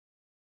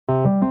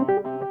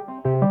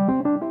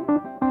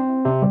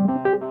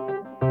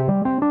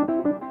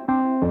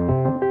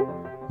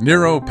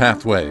Neuro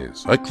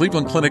Pathways, a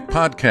Cleveland Clinic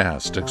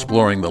podcast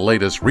exploring the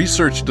latest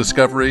research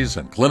discoveries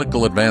and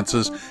clinical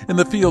advances in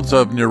the fields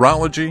of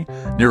neurology,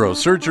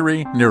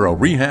 neurosurgery,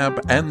 neurorehab,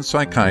 and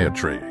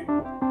psychiatry.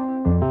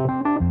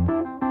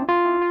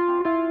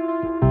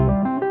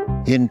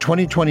 In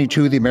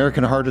 2022, the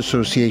American Heart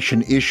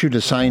Association issued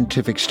a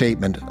scientific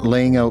statement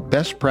laying out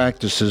best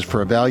practices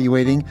for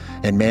evaluating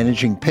and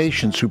managing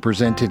patients who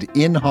presented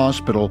in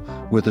hospital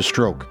with a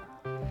stroke.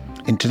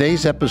 In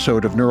today's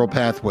episode of Neural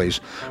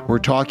Pathways, we're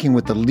talking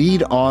with the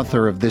lead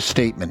author of this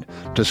statement,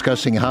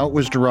 discussing how it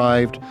was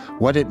derived,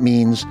 what it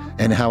means,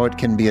 and how it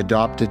can be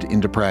adopted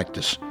into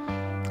practice.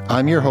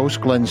 I'm your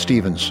host, Glenn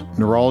Stevens,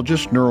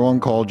 neurologist,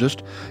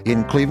 neuro-oncologist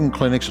in Cleveland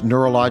Clinic's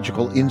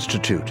Neurological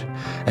Institute,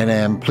 and I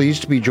am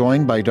pleased to be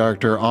joined by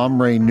Dr.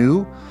 Amre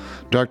Nouh.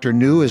 Dr.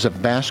 Nouh is a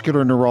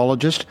vascular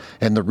neurologist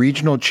and the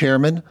regional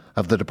chairman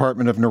of the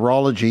Department of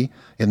Neurology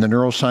in the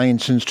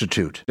Neuroscience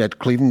Institute at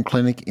Cleveland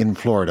Clinic in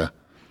Florida.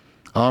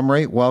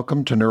 Amre,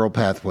 welcome to Neural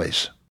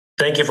Pathways.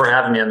 Thank you for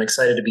having me. I'm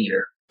excited to be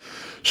here.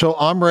 So,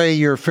 Amre,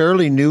 you're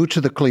fairly new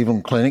to the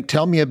Cleveland Clinic.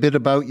 Tell me a bit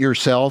about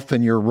yourself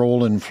and your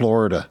role in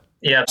Florida.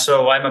 Yeah,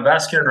 so I'm a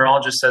vascular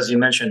neurologist, as you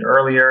mentioned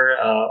earlier.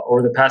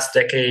 Over the past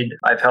decade,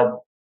 I've held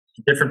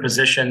different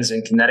positions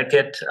in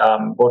Connecticut,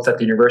 both at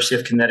the University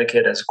of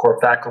Connecticut as a core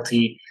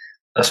faculty,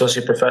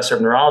 associate professor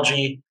of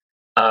neurology,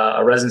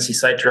 a residency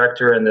site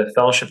director, and the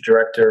fellowship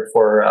director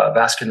for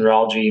vascular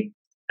neurology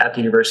at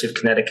the University of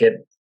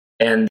Connecticut,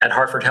 and at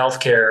Hartford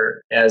Healthcare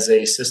as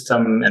a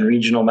system and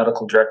regional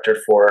medical director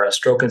for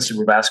stroke and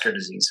cerebrovascular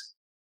disease.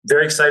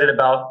 Very excited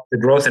about the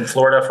growth in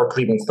Florida for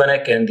Cleveland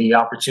Clinic and the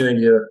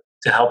opportunity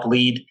to help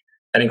lead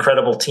an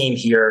incredible team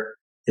here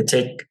to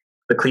take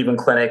the Cleveland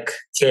Clinic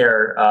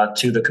care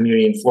to the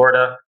community in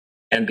Florida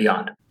and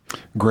beyond.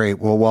 Great.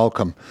 Well,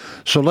 welcome.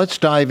 So let's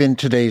dive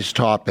into today's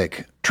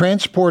topic.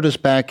 Transport us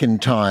back in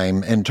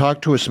time and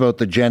talk to us about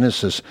the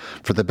genesis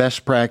for the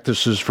best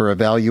practices for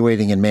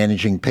evaluating and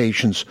managing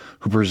patients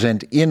who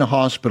present in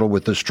hospital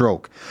with a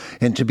stroke.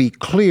 And to be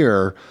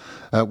clear,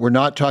 we're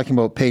not talking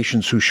about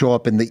patients who show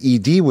up in the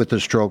ED with a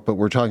stroke, but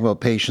we're talking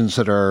about patients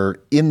that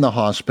are in the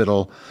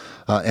hospital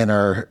and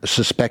are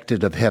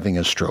suspected of having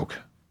a stroke.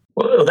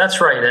 Well,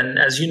 that's right. And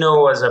as you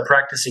know, as a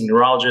practicing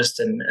neurologist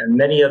and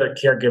many other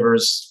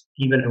caregivers,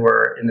 even who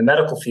are in the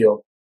medical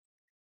field,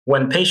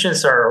 when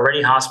patients are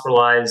already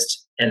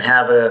hospitalized and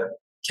have a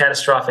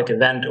catastrophic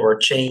event or a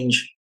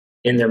change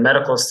in their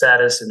medical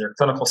status and their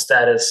clinical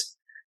status,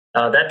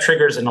 that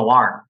triggers an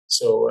alarm.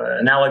 So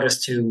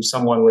analogous to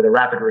someone with a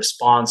rapid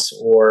response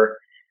or,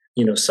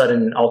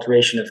 sudden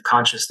alteration of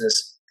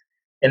consciousness.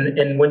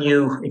 And when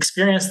you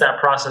experience that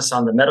process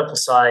on the medical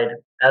side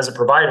as a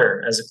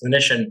provider, as a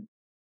clinician,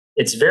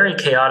 it's very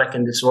chaotic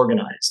and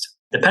disorganized.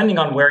 Depending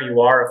on where you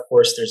are, of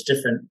course, there's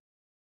different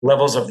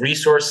levels of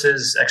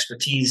resources,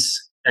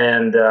 expertise,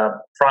 and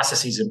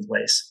processes in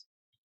place.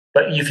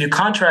 But if you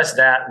contrast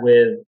that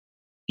with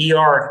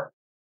ER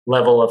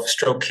level of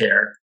stroke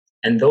care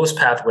and those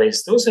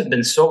pathways, those have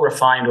been so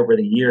refined over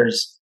the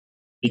years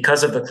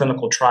because of the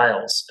clinical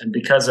trials and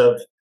because of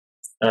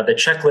the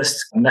checklist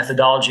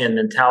methodology and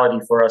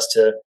mentality for us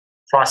to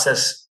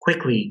process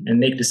quickly and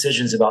make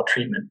decisions about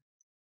treatment.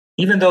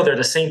 Even though they're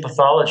the same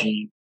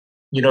pathology,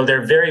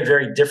 they're very,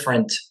 very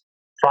different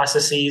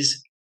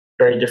processes,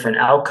 very different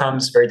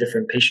outcomes, very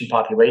different patient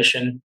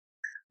population,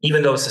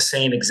 even though it's the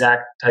same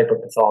exact type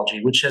of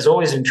pathology, which has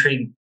always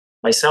intrigued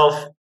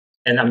myself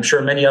and I'm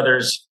sure many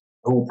others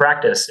who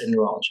practice in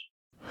neurology.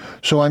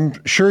 So I'm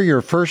sure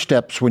your first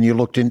steps when you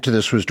looked into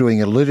this was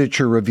doing a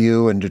literature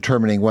review and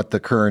determining what the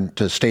current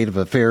state of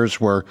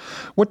affairs were.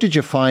 What did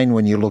you find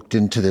when you looked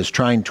into this,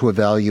 trying to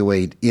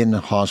evaluate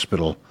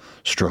in-hospital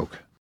stroke?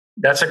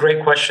 That's a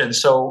great question.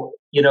 So,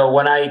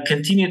 when I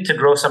continued to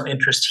grow some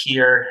interest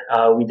here,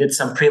 we did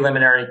some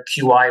preliminary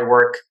QI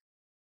work,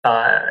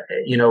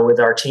 with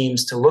our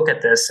teams to look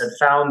at this and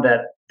found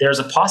that there's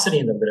a paucity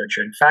in the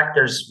literature. In fact,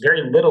 there's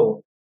very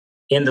little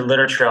in the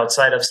literature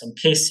outside of some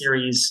case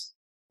series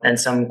and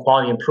some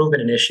quality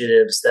improvement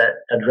initiatives that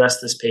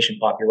address this patient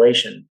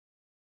population.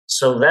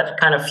 So that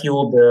kind of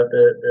fueled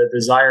the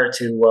desire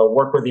to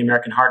work with the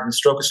American Heart and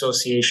Stroke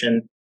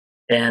Association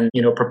and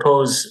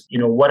propose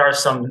what are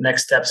some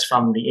next steps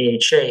from the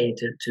AHA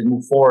to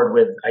move forward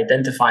with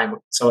identifying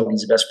some of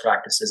these best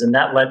practices. And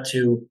that led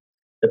to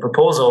the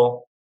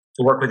proposal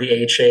to work with the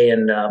AHA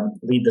and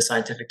lead the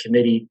scientific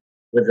committee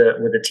with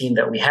the team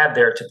that we had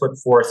there to put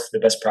forth the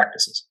best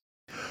practices.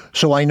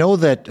 So I know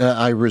that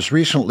I was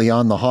recently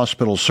on the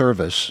hospital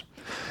service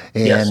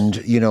and,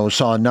 yes,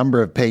 saw a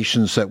number of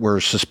patients that were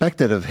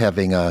suspected of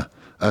having a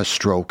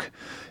stroke.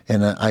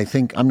 And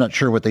I'm not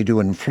sure what they do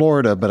in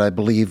Florida, but I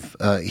believe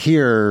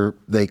here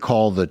they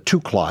call the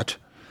two-clot.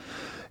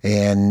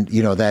 And,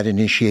 that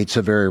initiates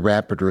a very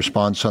rapid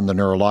response on the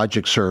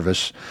neurologic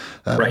service.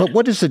 Right. But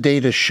what does the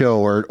data show?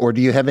 Or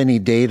do you have any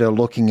data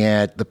looking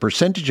at the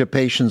percentage of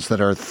patients that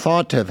are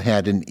thought to have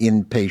had an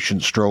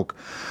inpatient stroke?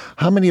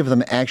 How many of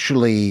them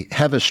actually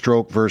have a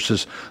stroke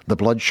versus the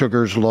blood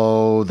sugar's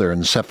low, they're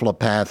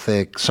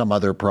encephalopathic, some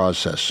other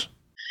process?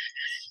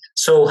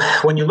 So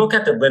when you look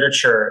at the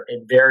literature,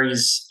 it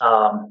varies.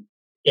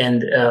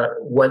 And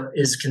what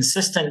is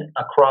consistent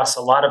across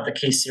a lot of the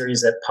case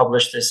series that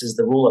publish this is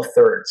the rule of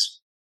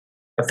thirds.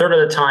 A third of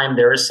the time,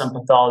 there is some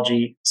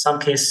pathology. Some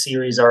case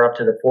series are up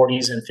to the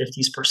 40s and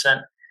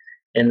 50s%,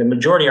 and the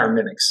majority are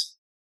mimics.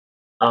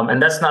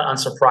 And that's not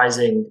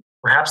unsurprising.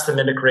 Perhaps the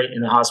mimic rate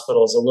in the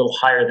hospital is a little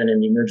higher than in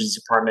the emergency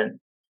department,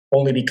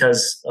 only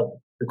because of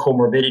the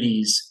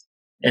comorbidities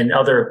and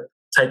other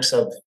types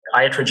of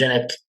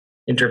iatrogenic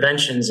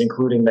interventions,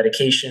 including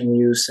medication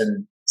use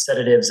and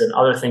sedatives and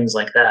other things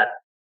like that,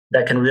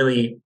 that can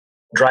really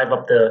drive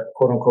up the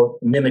quote-unquote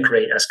mimic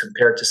rate as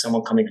compared to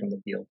someone coming from the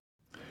field.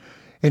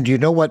 And do you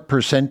know what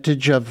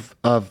percentage of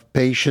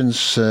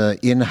patients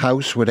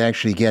in-house would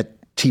actually get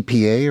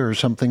TPA or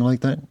something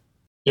like that?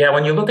 Yeah,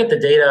 when you look at the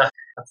data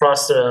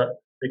across the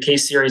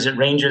case series, it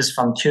ranges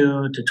from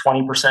 2 to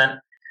 20%.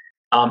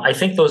 I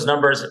think those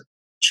numbers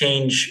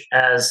change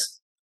as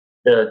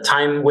the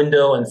time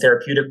window and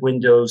therapeutic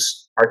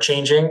windows are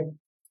changing.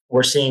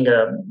 We're seeing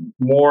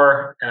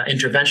more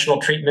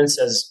interventional treatments,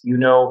 as you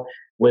know,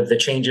 with the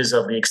changes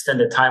of the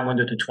extended time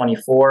window to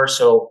 24.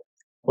 So,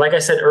 like I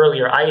said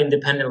earlier, I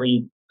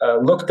independently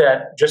looked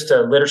at just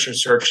a literature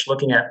search,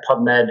 looking at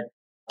PubMed,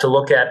 to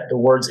look at the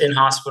words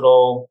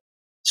in-hospital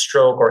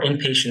stroke or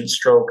inpatient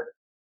stroke,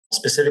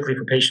 specifically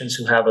for patients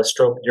who have a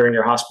stroke during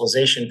their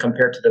hospitalization,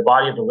 compared to the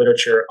body of the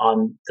literature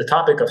on the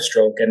topic of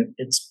stroke. And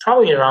it's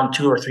probably around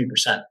 2 or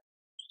 3%.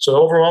 So the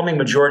overwhelming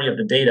majority of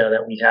the data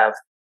that we have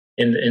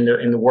in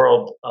the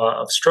world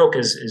of stroke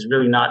is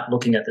really not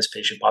looking at this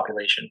patient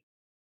population.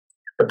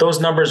 But those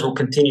numbers will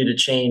continue to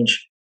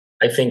change,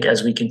 I think,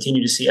 as we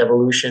continue to see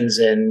evolutions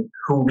in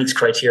who meets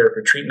criteria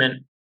for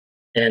treatment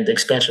and the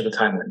expansion of the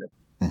time window.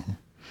 Mm-hmm.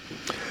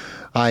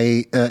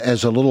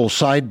 As a little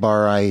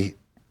sidebar, I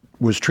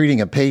was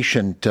treating a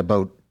patient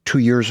about 2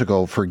 years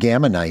ago for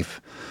Gamma Knife,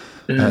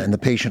 and the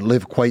patient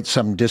lived quite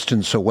some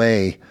distance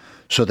away,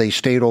 so they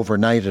stayed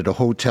overnight at a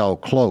hotel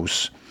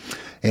close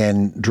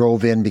and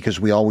drove in, because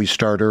we always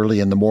start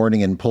early in the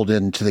morning, and pulled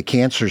into the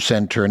cancer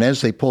center. And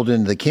as they pulled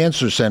into the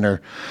cancer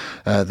center,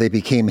 they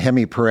became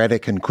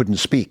hemiparetic and couldn't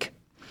speak.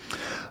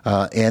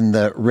 And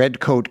the red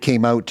coat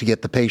came out to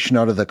get the patient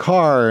out of the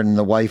car, and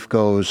the wife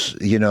goes,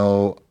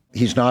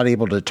 he's not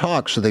able to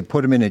talk. So they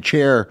put him in a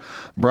chair,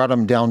 brought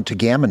him down to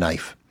Gamma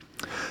Knife.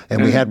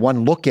 And we had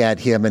one look at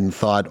him and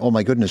thought, oh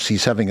my goodness,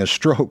 he's having a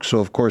stroke. So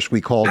of course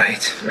we called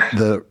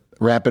the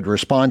rapid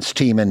response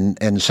team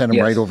and sent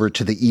him right over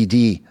to the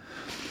ED.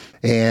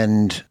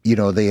 And,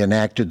 they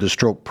enacted the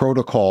stroke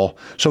protocol.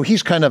 So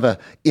he's kind of a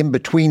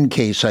in-between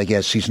case, I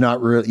guess. He's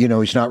not really,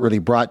 he's not really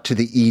brought to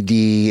the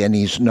ED, and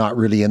he's not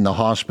really in the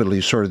hospital.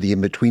 He's sort of the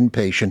in-between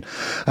patient.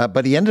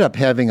 But he ended up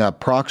having a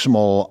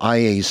proximal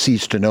IAC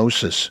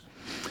stenosis.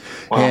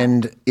 Wow.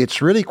 And it's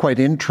really quite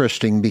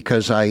interesting,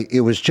 because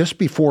it was just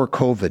before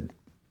COVID,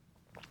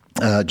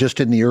 just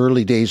in the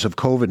early days of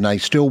COVID. And I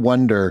still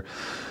wonder,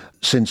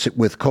 since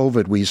with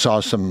COVID, we saw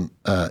some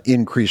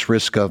increased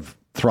risk of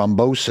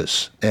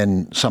thrombosis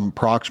and some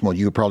proximal.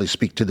 You probably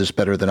speak to this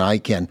better than I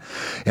can.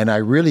 And I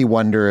really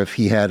wonder if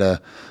he had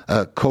a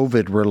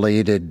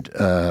COVID-related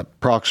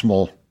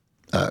proximal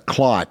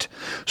clot.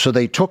 So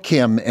they took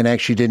him and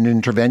actually did an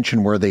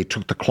intervention where they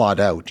took the clot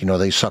out.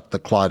 They sucked the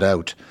clot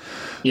out.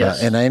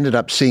 Yes. And I ended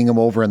up seeing him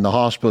over in the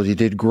hospital. He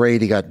did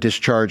great. He got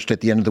discharged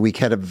at the end of the week,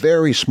 had a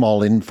very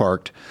small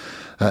infarct,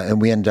 and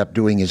we ended up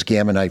doing his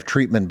Gamma Knife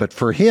treatment. But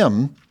for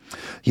him,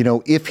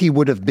 if he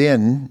would have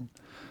been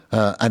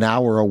an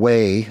hour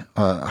away,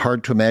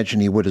 hard to imagine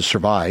he would have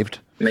survived.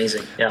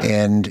 Amazing, yeah.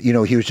 And,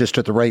 he was just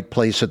at the right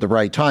place at the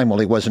right time. Well,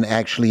 he wasn't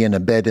actually in a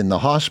bed in the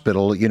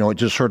hospital. It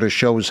just sort of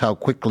shows how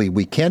quickly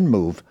we can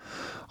move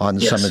on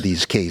some of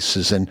these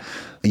cases. And,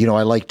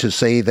 I like to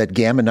say that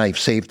Gamma Knife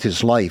saved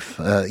his life,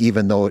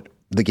 even though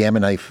the Gamma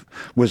Knife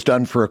was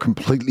done for a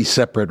completely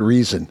separate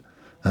reason.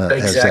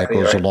 As that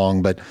goes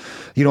along. But,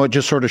 it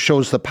just sort of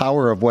shows the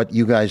power of what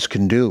you guys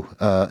can do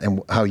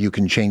and how you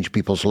can change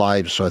people's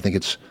lives. So I think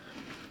it's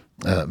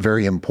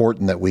very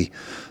important that we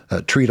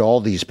treat all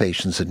these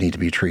patients that need to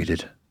be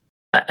treated.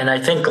 And I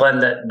think, Glenn,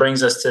 that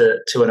brings us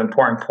to an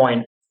important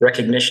point,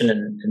 recognition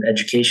and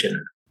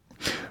education.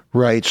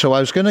 Right. So I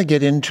was going to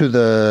get into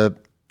the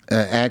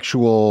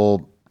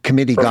actual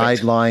committee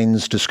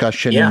guidelines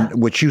discussion,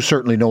 which you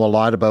certainly know a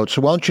lot about.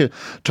 So why don't you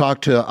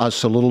talk to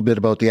us a little bit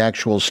about the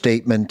actual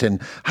statement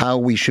and how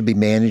we should be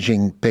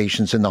managing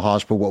patients in the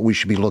hospital, what we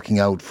should be looking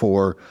out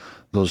for,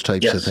 those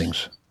types of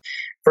things.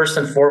 First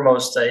and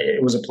foremost,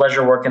 it was a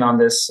pleasure working on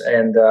this,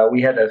 and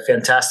we had a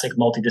fantastic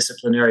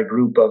multidisciplinary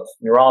group of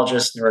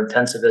neurologists,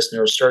 neurointensivists,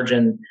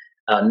 neurosurgeon,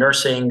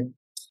 nursing.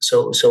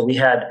 So we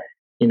had,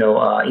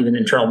 even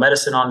internal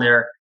medicine on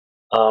there.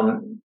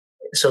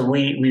 So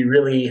we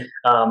really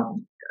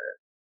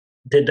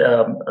did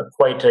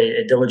quite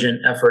a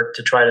diligent effort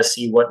to try to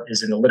see what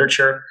is in the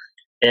literature.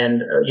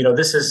 And,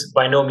 this is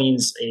by no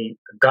means a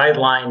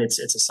guideline. It's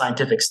a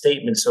scientific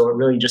statement. So it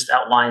really just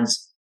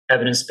outlines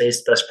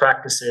evidence-based best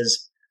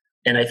practices.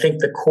 And I think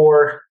the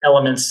core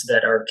elements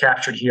that are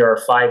captured here are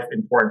 5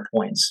 important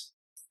points.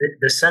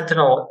 the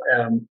Sentinel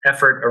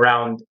effort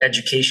around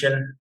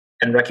education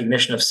and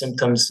recognition of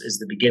symptoms is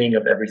the beginning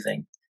of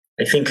everything.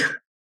 I think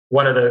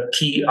one of the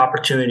key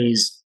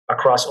opportunities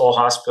across all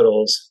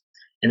hospitals,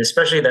 and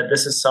especially that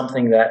this is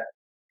something that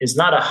is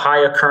not a high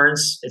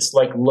occurrence, it's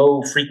like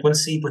low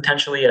frequency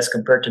potentially as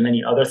compared to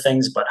many other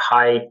things, but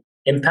high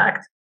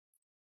impact.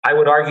 I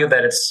would argue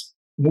that it's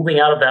moving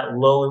out of that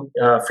low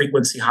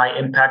frequency, high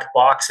impact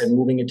box and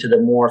moving into the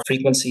more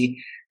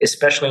frequency,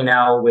 especially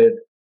now with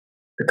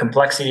the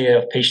complexity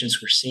of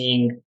patients we're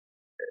seeing,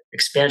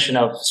 expansion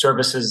of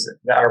services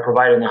that are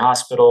provided in the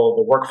hospital,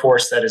 the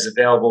workforce that is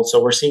available.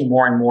 So we're seeing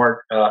more and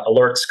more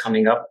alerts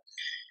coming up.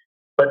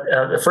 But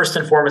the first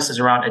and foremost is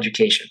around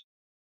education.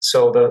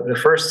 So the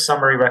first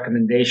summary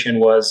recommendation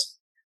was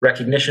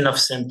recognition of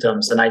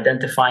symptoms and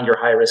identifying your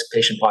high-risk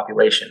patient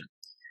population.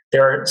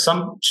 There are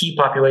some key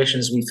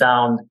populations we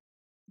found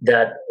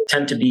that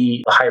tend to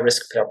be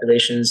high-risk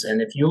populations.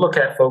 And if you look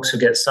at folks who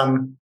get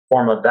some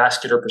form of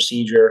vascular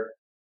procedure,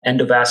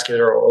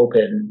 endovascular or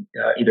open,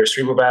 either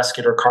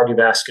cerebrovascular,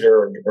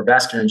 cardiovascular, or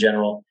vascular in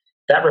general,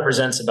 that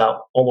represents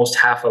about almost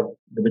half of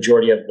the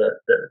majority of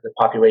the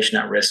population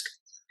at risk.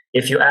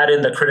 If you add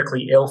in the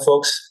critically ill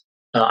folks,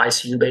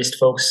 ICU-based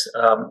folks,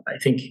 I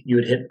think you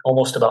would hit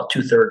almost about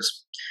 2/3.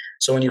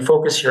 So when you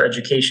focus your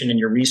education and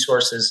your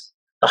resources,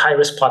 the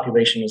high-risk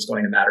population is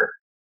going to matter.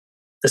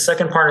 The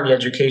second part of the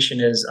education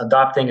is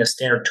adopting a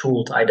standard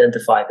tool to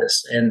identify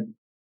this. And,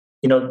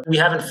 we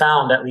haven't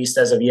found, at least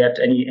as of yet,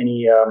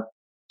 any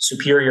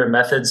superior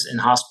methods in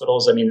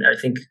hospitals. I mean, I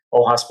think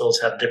all hospitals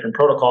have different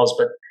protocols,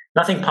 but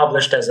nothing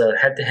published as a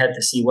head-to-head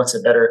to see what's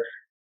a better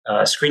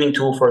screening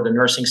tool for the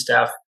nursing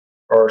staff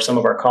or some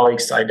of our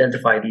colleagues to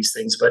identify these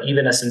things. But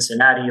even a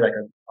Cincinnati,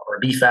 or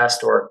a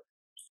BFAST or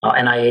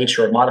NIH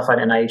or a modified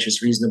NIH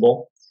is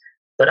reasonable.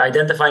 But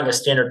identifying a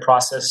standard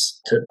process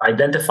to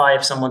identify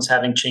if someone's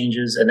having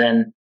changes and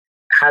then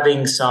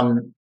having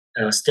some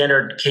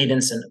standard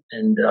cadence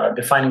and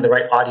defining the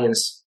right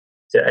audience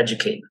to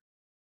educate.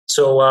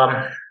 So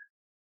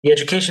the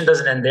education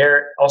doesn't end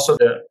there. Also,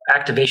 the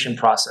activation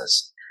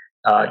process.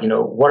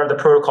 What are the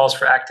protocols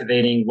for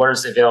activating? What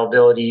is the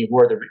availability? Who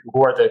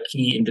are the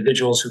key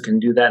individuals who can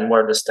do that? And what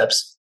are the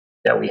steps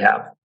that we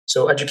have?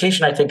 So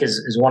education, I think,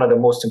 is one of the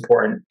most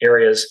important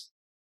areas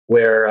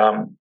where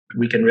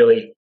we can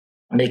really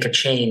make a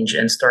change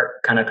and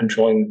start kind of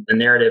controlling the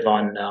narrative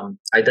on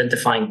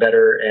identifying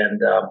better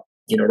and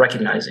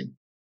recognizing.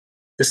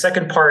 The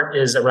second part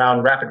is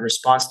around rapid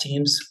response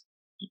teams.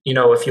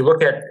 If you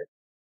look at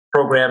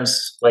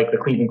programs like the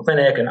Cleveland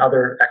Clinic and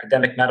other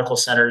academic medical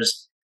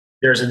centers,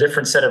 there's a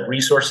different set of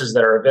resources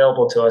that are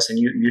available to us. And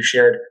you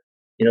shared,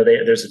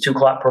 there's a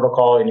 2-clot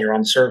protocol and you're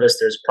on service.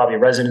 There's probably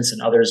residents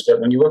and others. But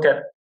when you look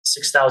at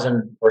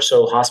 6,000 or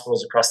so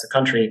hospitals across the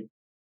country,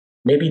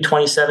 maybe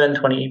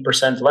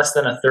 28%, less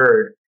than a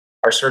third,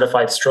 are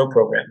certified stroke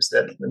programs.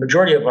 That the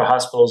majority of our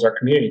hospitals are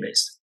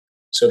community-based.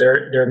 So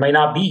there may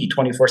not be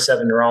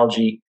 24/7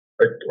 neurology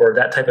or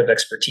that type of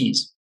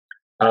expertise.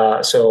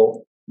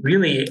 So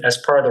really, as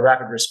part of the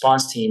rapid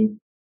response team,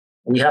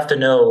 we have to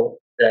know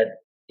that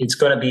it's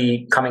going to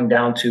be coming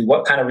down to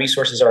what kind of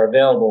resources are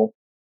available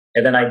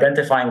and then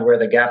identifying where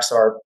the gaps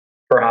are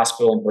per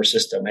hospital and per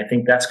system. I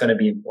think that's going to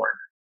be important.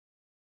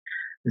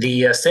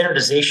 The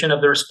standardization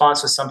of the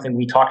response was something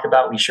we talked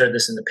about. We shared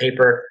this in the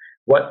paper,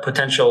 what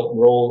potential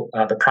role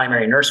the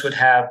primary nurse would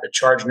have, the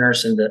charge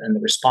nurse, and the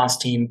response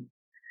team.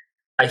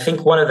 I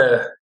think one of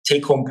the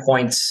take-home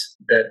points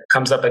that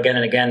comes up again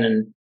and again,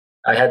 and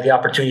I had the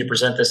opportunity to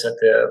present this at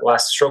the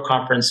last stroke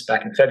conference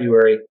back in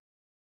February,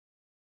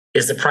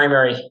 is the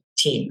primary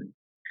team.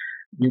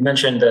 You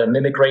mentioned the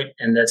mimic rate,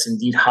 and that's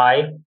indeed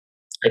high.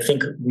 I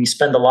think we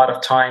spend a lot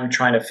of time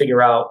trying to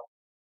figure out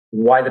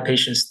why the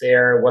patient's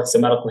there, what's the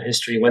medical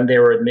history, when they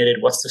were admitted,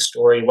 what's the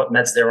story, what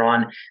meds they're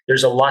on.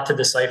 There's a lot to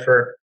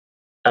decipher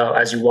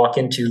as you walk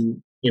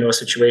into a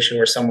situation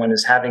where someone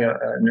is having a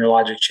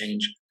neurologic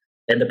change.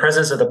 And the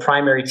presence of the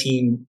primary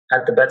team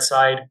at the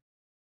bedside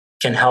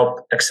can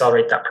help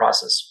accelerate that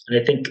process. And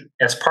I think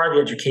as part of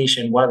the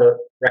education, one of the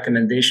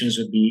recommendations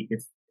would be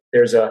if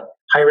there's a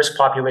high-risk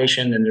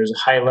population and there's a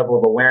high level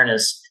of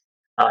awareness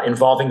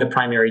involving the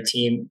primary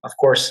team, of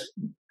course,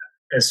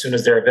 as soon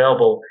as they're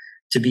available,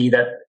 to be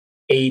that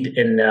aid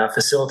in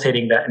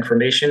facilitating that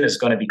information is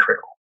going to be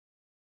critical.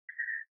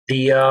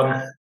 The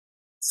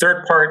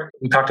third part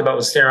we talked about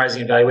was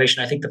standardizing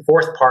evaluation. I think the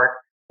fourth part,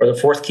 or the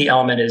fourth key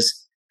element, is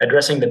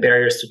addressing the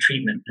barriers to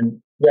treatment.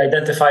 And we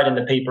identified in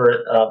the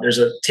paper, there's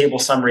a table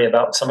summary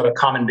about some of the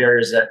common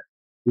barriers that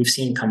we've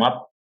seen come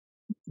up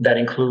that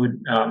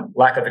include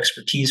lack of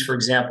expertise, for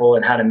example,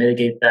 and how to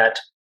mitigate that.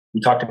 We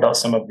talked about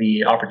some of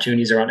the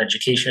opportunities around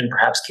education,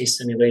 perhaps case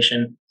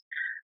simulation,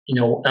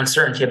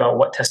 uncertainty about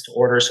what test to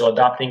order. So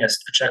adopting a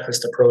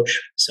checklist approach,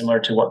 similar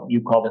to what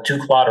you call the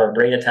 2-clot or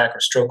brain attack or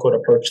stroke code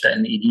approach that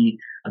in the ED,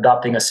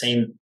 adopting a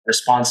same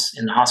response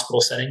in the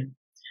hospital setting.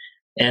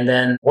 And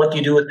then what do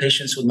you do with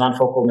patients with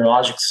non-focal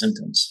neurologic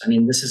symptoms? I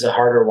mean, this is a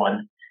harder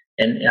one.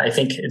 And I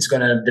think it's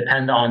going to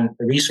depend on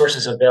the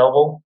resources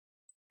available,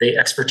 the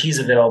expertise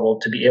available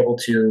to be able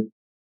to,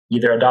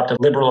 either adopt a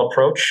liberal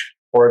approach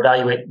or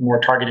evaluate more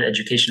targeted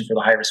education for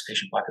the high-risk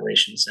patient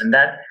populations. And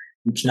that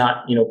we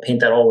cannot, paint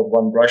that all with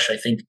one brush. I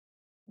think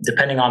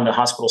depending on the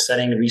hospital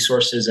setting, the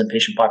resources, and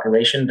patient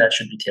population, that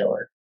should be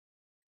tailored.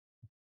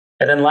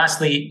 And then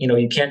lastly,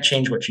 you can't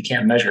change what you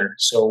can't measure.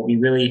 So we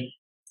really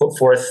put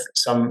forth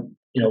some,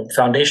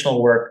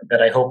 foundational work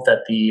that I hope that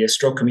the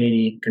stroke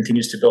community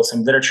continues to build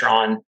some literature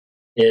on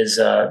is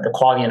the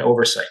quality and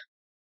oversight.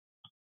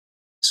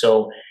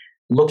 So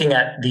looking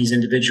at these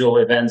individual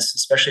events,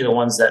 especially the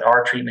ones that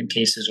are treatment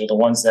cases or the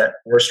ones that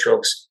were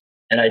strokes,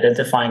 and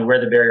identifying where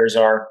the barriers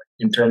are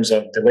in terms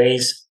of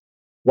delays,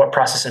 what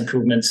process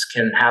improvements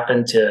can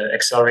happen to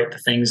accelerate the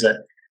things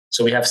that,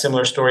 so we have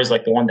similar stories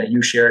like the one that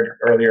you shared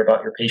earlier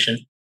about your patient.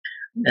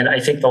 And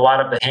I think a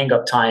lot of the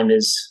hang-up time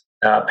is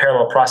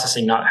parallel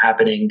processing not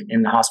happening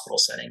in the hospital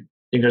setting.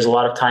 I think there's a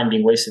lot of time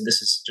being wasted.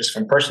 This is just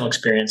from personal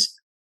experience,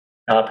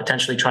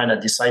 potentially trying to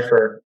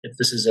decipher if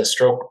this is a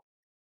stroke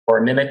or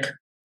a mimic,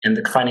 and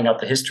finding out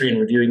the history and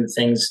reviewing the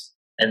things,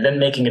 and then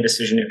making a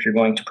decision if you're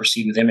going to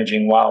proceed with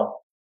imaging,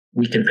 while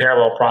we can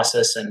parallel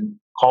process and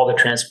call the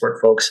transport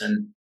folks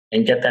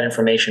and get that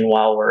information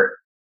while we're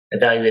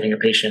evaluating a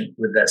patient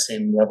with that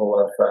same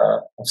level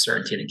of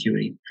certainty and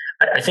acuity.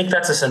 I think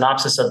that's a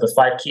synopsis of the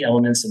 5 key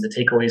elements and the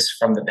takeaways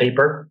from the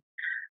paper.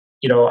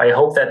 I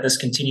hope that this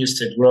continues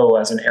to grow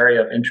as an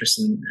area of interest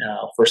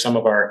for some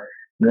of our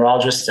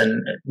neurologists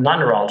and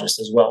non-neurologists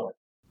as well.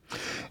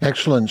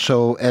 Excellent.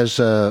 So as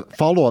a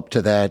follow-up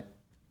to that,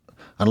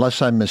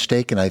 unless I'm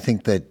mistaken, I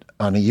think that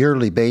on a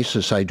yearly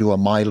basis, I do a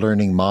My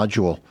Learning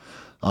module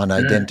on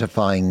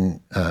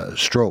identifying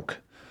stroke.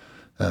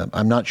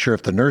 I'm not sure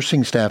if the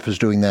nursing staff is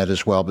doing that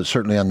as well, but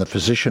certainly on the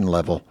physician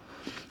level,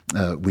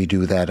 we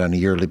do that on a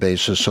yearly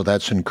basis. So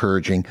that's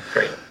encouraging.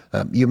 Great.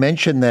 You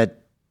mentioned that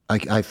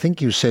I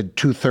think you said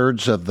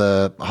 2/3 of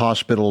the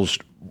hospitals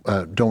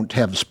don't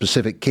have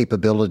specific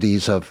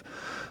capabilities of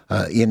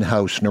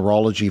in-house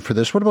neurology for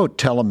this. What about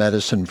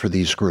telemedicine for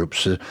these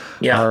groups?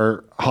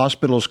 Are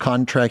hospitals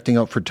contracting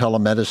out for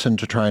telemedicine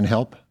to try and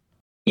help?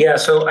 Yeah,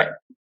 so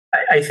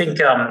I think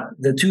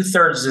the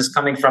 2/3 is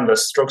coming from the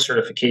stroke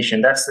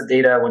certification. That's the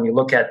data when you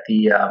look at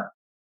the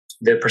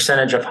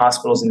percentage of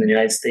hospitals in the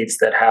United States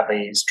that have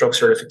a stroke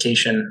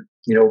certification,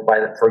 by,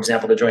 for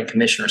example, the Joint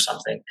Commission or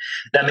something.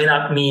 That may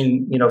not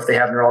mean, if they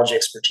have neurology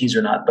expertise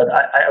or not, but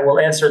I will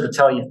answer the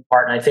tele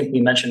part, and I think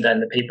we mentioned that in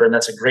the paper, and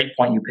that's a great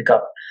point you pick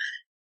up.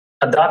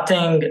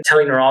 Adopting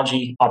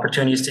teleneurology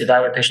opportunities to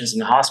evaluate patients in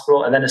the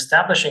hospital and then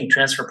establishing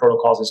transfer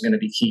protocols is going to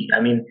be key. I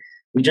mean,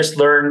 we just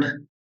learned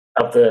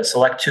of the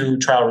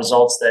SELECT-2 trial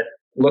results that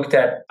looked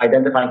at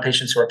identifying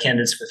patients who are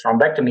candidates for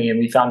thrombectomy, and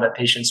we found that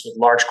patients with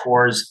large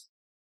cores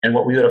and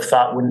what we would have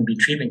thought wouldn't be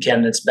treatment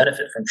candidates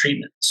benefit from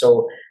treatment.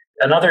 So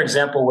another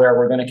example where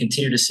we're going to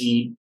continue to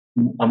see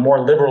a more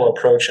liberal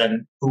approach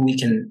on who we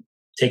can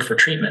take for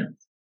treatment.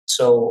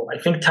 So I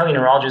think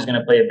teleneurology is going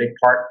to play a big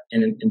part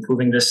in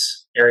improving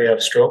this area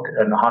of stroke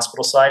on the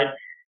hospital side.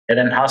 And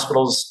then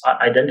hospitals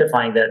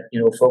identifying that,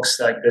 folks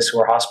like this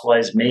who are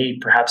hospitalized may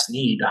perhaps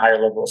need a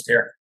higher level of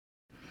care.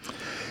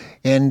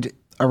 And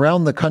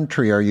around the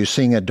country, are you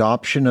seeing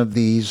adoption of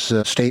these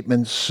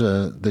statements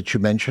that you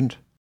mentioned?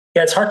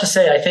 Yeah, it's hard to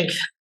say. I think,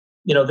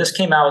 this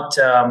came out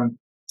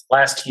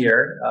last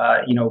year.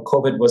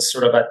 COVID was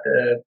sort of at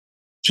the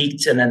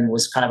peaked and then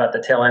was kind of at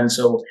the tail end.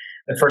 So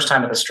the first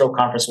time that the stroke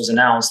conference was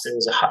announced,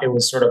 it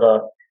was sort of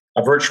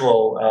a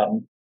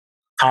virtual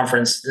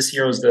conference. This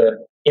year was the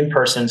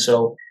in-person.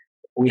 So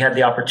we had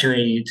the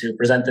opportunity to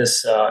present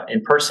this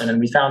in person, and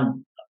we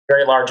found a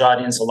very large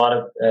audience, a lot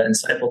of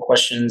insightful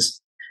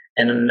questions,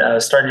 and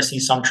starting to see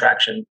some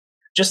traction.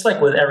 Just like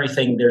with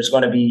everything, there's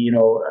going to be,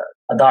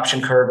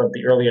 adoption curve of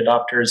the early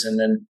adopters and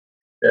then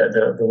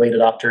the late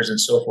adopters and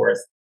so forth.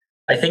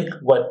 I think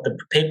what the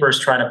paper is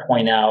trying to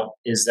point out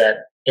is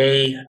that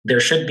there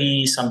should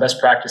be some best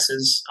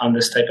practices on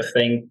this type of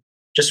thing,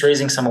 just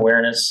raising some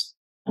awareness,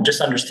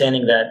 just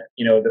understanding that,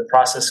 the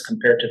process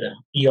compared to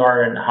the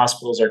ER and the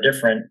hospitals are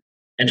different,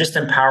 and just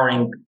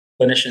empowering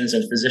clinicians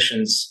and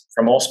physicians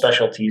from all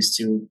specialties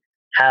to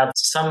have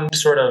some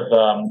sort of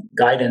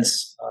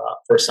guidance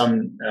for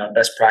some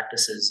best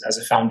practices as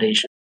a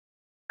foundation.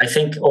 I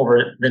think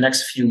over the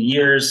next few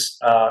years,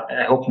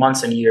 and I hope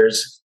months and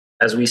years,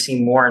 as we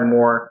see more and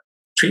more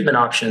treatment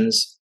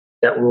options,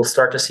 that we'll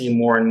start to see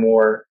more and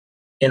more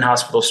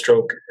in-hospital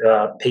stroke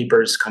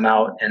papers come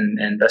out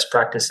and best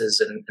practices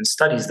and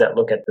studies that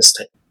look at this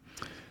type.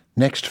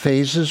 Next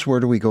phases,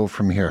 where do we go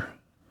from here,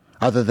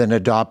 other than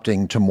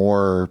adopting to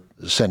more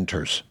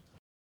centers?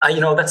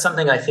 That's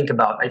something I think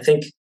about. I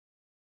think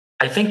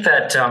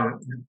that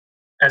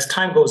as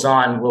time goes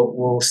on,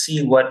 we'll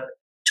see what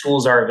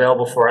tools are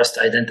available for us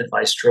to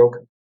identify stroke.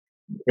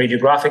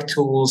 Radiographic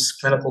tools,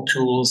 clinical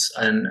tools,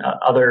 and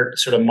other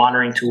sort of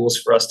monitoring tools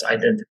for us to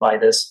identify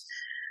this.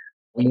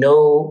 We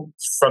know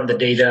from the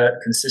data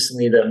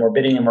consistently that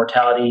morbidity and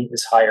mortality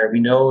is higher. We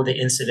know the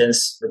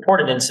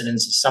reported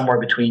incidence is somewhere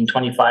between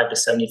 25 to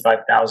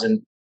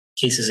 75,000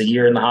 cases a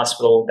year in the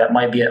hospital. That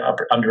might be an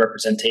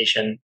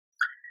underrepresentation.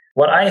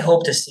 What I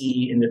hope to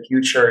see in the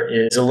future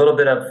is a little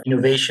bit of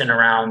innovation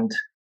around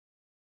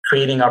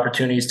creating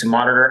opportunities to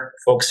monitor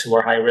folks who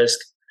are high risk,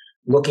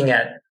 looking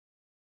at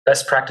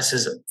best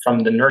practices from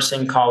the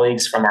nursing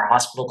colleagues, from our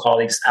hospital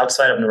colleagues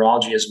outside of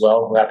neurology as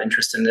well, who have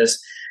interest in this.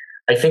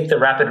 I think the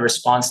rapid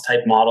response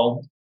type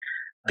model,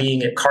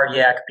 being it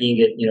cardiac, being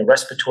it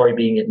respiratory,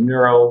 being it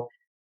neuro,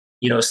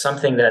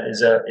 something that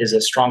is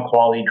a strong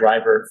quality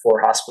driver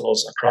for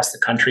hospitals across the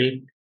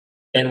country.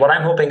 And what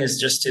I'm hoping is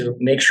just to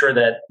make sure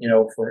that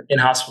for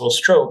in-hospital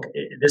stroke,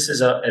 this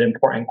is an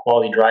important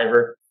quality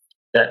driver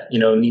that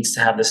needs to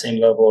have the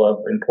same level of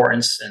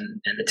importance and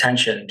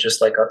attention,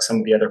 just like some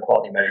of the other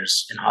quality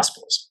measures in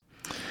hospitals.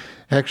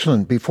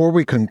 Excellent. Before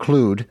we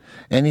conclude,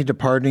 any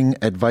departing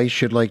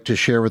advice you'd like to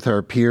share with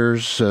our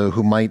peers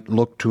who might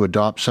look to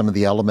adopt some of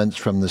the elements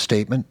from the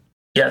statement?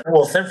 Yeah,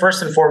 well,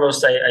 first and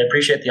foremost, I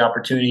appreciate the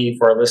opportunity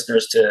for our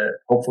listeners to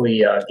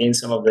hopefully gain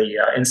some of the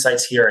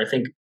insights here. I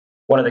think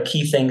one of the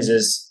key things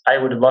is I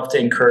would love to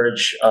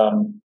encourage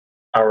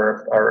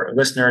our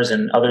listeners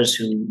and others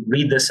who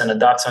read this and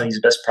adopt some of these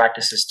best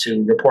practices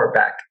to report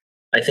back.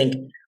 I think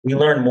we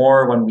learn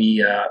more when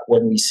we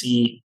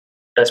see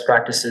best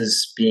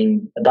practices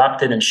being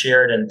adopted and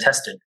shared and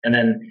tested. And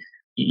then,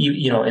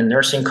 in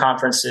nursing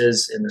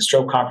conferences, in the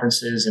stroke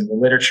conferences, in the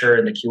literature,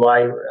 in the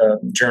QI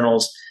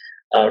journals,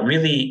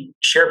 really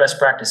share best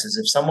practices.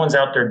 If someone's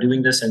out there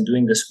doing this and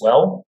doing this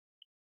well,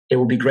 it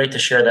would be great to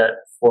share that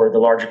for the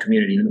larger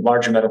community, the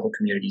larger medical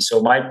community.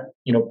 So my,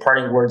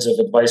 parting words of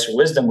advice or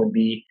wisdom would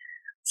be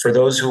for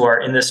those who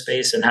are in this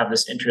space and have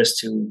this interest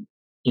to,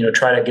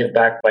 try to give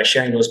back by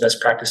sharing those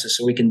best practices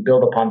so we can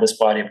build upon this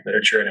body of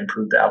literature and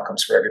improve the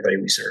outcomes for everybody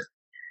we serve.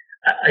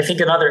 I think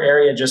another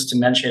area just to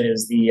mention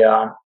is the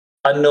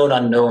unknown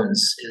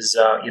unknowns is,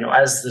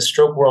 as the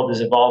stroke world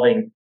is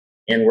evolving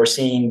and we're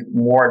seeing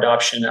more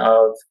adoption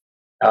of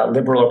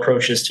liberal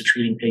approaches to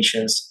treating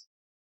patients,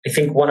 I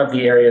think one of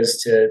the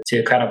areas to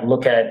kind of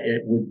look at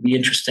it would be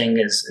interesting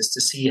is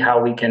to see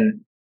how we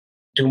can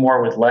do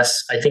more with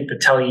less. I think the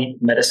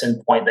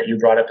telemedicine point that you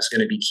brought up is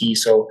going to be key.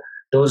 So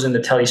those in the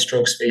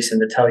telestroke space and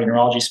the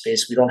teleneurology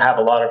space, we don't have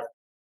a lot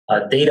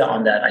of data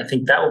on that. I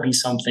think that would be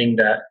something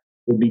that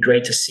would be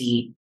great to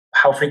see.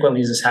 How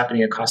frequently is this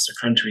happening across the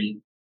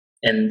country?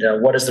 And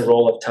what is the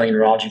role of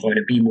teleneurology going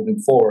to be moving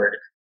forward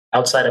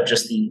outside of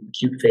just the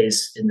acute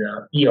phase in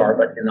the ER,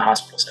 but in the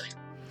hospital setting?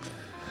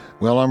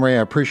 Well, Amre,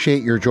 I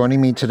appreciate your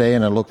joining me today,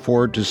 and I look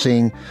forward to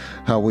seeing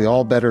how we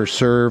all better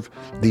serve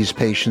these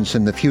patients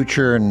in the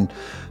future. And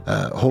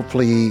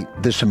hopefully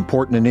this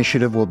important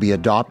initiative will be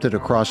adopted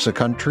across the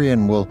country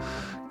and will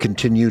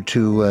continue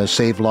to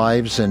save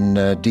lives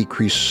and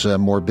decrease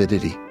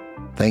morbidity.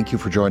 Thank you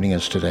for joining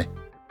us today.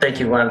 Thank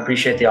you, Glenn.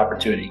 Appreciate the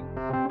opportunity.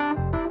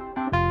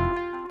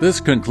 This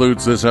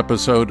concludes this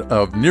episode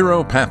of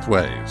Neuro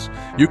Pathways.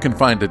 You can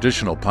find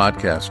additional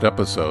podcast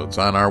episodes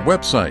on our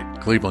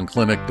website,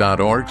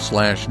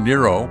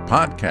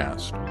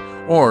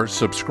 clevelandclinic.org/neuropodcast, or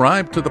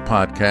subscribe to the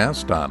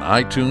podcast on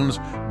iTunes,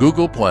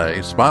 Google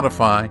Play,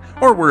 Spotify,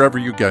 or wherever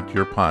you get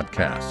your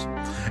podcasts.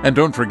 And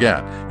don't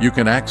forget, you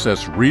can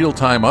access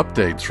real-time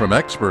updates from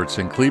experts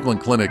in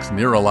Cleveland Clinic's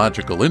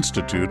Neurological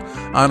Institute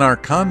on our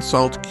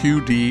Consult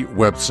QD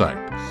website.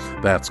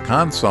 That's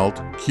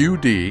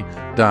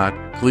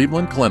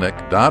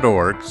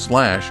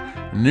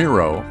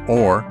consultqd.clevelandclinic.org/neuro,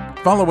 or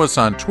follow us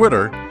on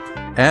Twitter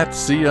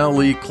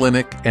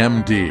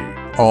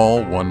 @CLEClinicMD,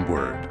 all one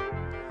word.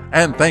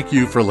 And thank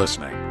you for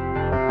listening.